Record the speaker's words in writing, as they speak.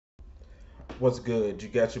What's good? You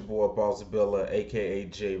got your boy Boss Billa, aka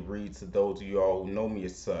Jay Reed, to those of you all who know me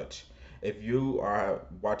as such. If you are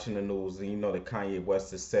watching the news and you know that Kanye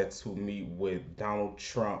West is set to meet with Donald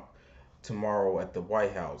Trump tomorrow at the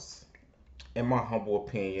White House, in my humble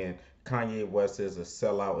opinion, Kanye West is a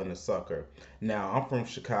sellout and a sucker. Now, I'm from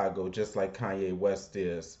Chicago, just like Kanye West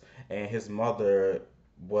is, and his mother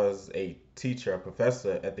was a teacher, a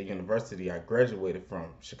professor at the university I graduated from,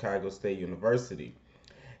 Chicago State University.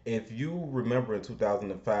 If you remember in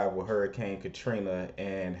 2005 with Hurricane Katrina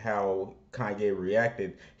and how Kanye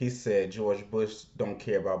reacted, he said George Bush don't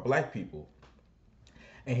care about black people.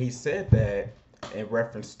 And he said that in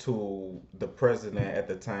reference to the president at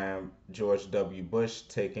the time, George W. Bush,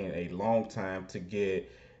 taking a long time to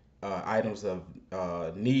get items of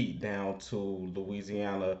need down to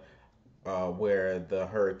Louisiana, where the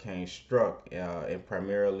hurricane struck and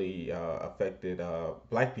primarily affected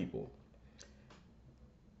black people.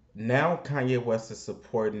 Now Kanye West is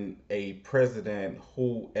supporting a president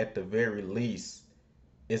who, at the very least,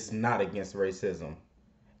 is not against racism,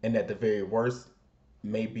 and at the very worst,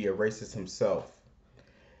 may be a racist himself.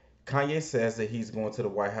 Kanye says that he's going to the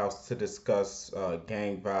White House to discuss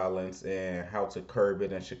gang violence and how to curb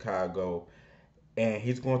it in Chicago, and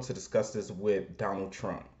he's going to discuss this with Donald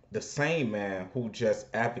Trump, the same man who just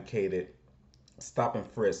advocated stop and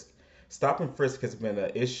frisk. Stop and frisk has been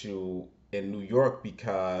an issue in New York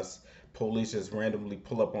because police just randomly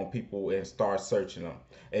pull up on people and start searching them.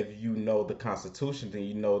 If you know the Constitution, then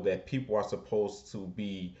you know that people are supposed to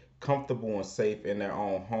be comfortable and safe in their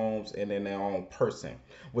own homes and in their own person,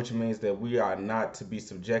 which means that we are not to be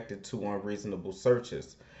subjected to unreasonable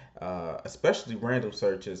searches, especially random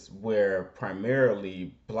searches where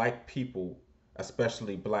primarily black people,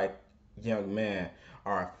 especially black young men,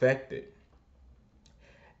 are affected.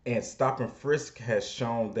 And stop and frisk has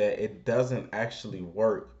shown that it doesn't actually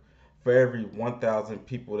work. For every 1,000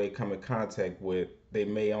 people they come in contact with, they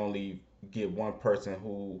may only get one person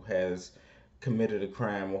who has committed a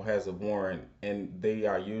crime or has a warrant, and they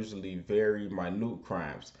are usually very minute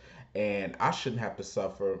crimes. And I shouldn't have to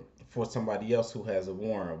suffer for somebody else who has a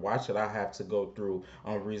warrant. Why should I have to go through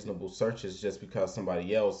unreasonable searches just because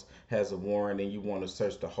somebody else has a warrant and you want to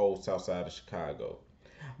search the whole south side of Chicago?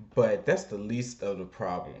 But that's the least of the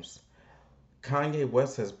problems. Kanye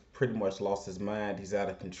West has pretty much lost his mind. He's out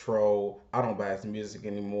of control. I don't buy his music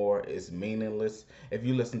anymore. It's meaningless. If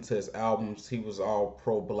you listen to his albums, he was all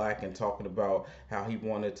pro black and talking about how he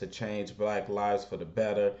wanted to change black lives for the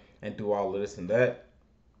better and do all of this and that.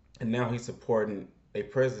 And now he's supporting a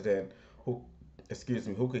president who, excuse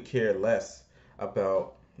me, who could care less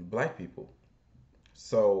about black people.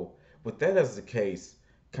 So, with that as the case,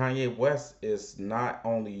 Kanye West is not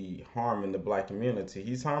only harming the black community,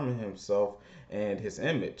 he's harming himself and his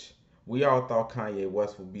image. We all thought Kanye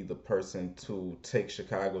West would be the person to take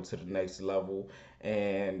Chicago to the next level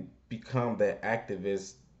and become that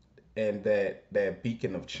activist and that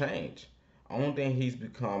beacon of change. Only thing he's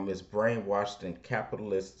become is brainwashed and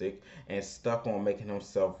capitalistic and stuck on making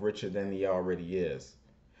himself richer than he already is.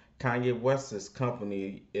 Kanye West's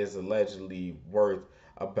company is allegedly worth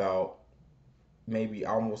about maybe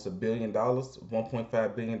almost $1 billion,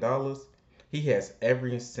 $1.5 billion. He has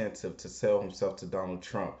every incentive to sell himself to Donald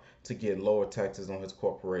Trump to get lower taxes on his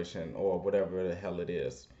corporation or whatever the hell it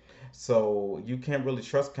is. So you can't really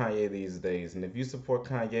trust Kanye these days. And if you support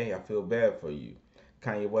Kanye, I feel bad for you.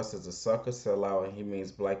 Kanye West is a sucker, sellout, and he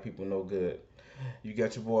means black people no good. You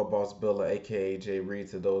got your boy Boss Billa, aka Jay Reed,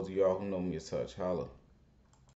 to those of y'all who know me as such. Holla.